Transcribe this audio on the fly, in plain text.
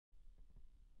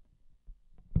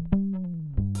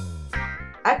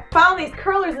these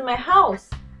curlers in my house.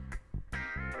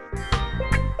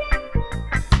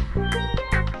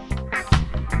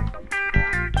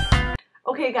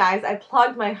 Okay guys, I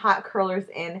plugged my hot curlers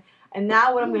in, and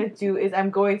now what I'm going to do is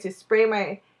I'm going to spray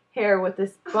my hair with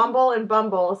this Bumble and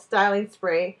Bumble styling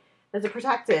spray. There's a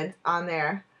protectant on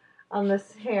there, on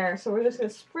this hair. So we're just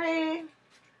going to spray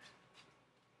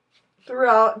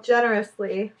throughout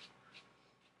generously.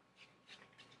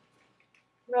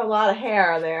 Got a lot of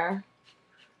hair there.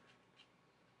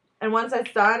 And once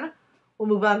that's done, we'll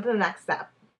move on to the next step.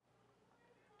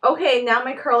 Okay, now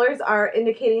my curlers are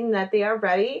indicating that they are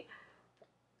ready.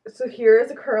 So here is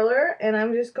a curler, and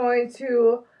I'm just going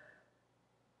to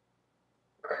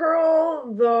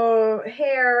curl the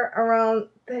hair around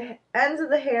the ends of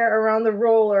the hair around the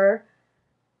roller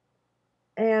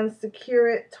and secure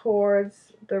it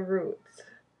towards the roots.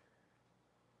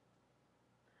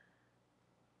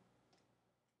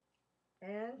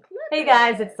 And hey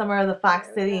guys, it's Summer of the Fox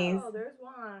Cities. Oh, there's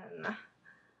one.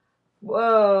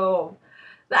 Whoa.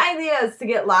 The idea is to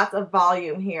get lots of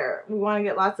volume here. We want to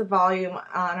get lots of volume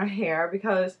on our hair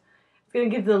because it's going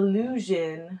to give the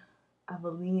illusion of a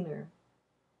leaner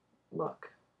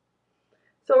look.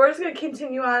 So we're just going to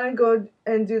continue on and go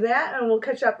and do that, and we'll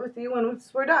catch up with you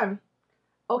once we're done.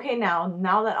 Okay, now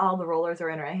that all the rollers are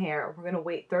in our hair, we're going to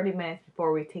wait 30 minutes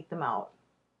before we take them out.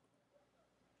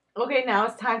 Okay, now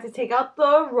it's time to take out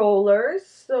the rollers.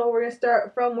 So we're going to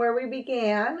start from where we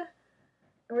began. And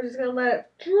we're just going to let it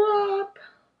drop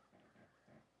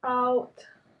out,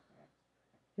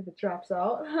 if it drops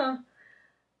out,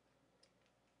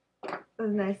 as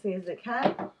nicely as it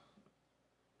can.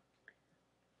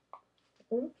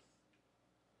 Oops.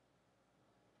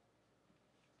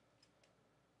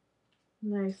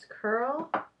 Nice curl.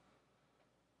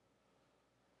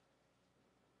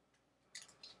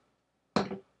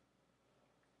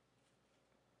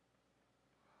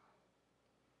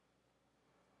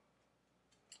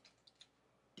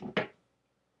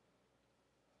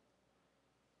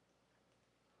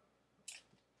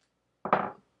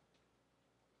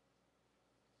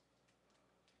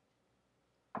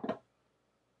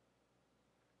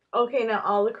 Okay, now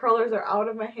all the curlers are out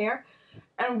of my hair,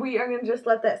 and we are going to just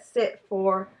let that sit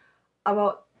for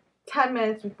about 10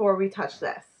 minutes before we touch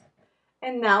this.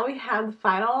 And now we have the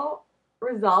final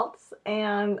results,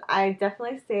 and I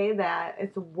definitely say that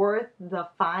it's worth the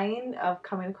find of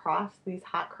coming across these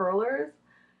hot curlers.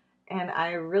 And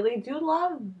I really do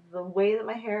love the way that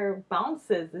my hair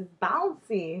bounces. It's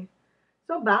bouncy.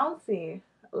 So bouncy.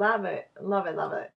 Love it. Love it, love it.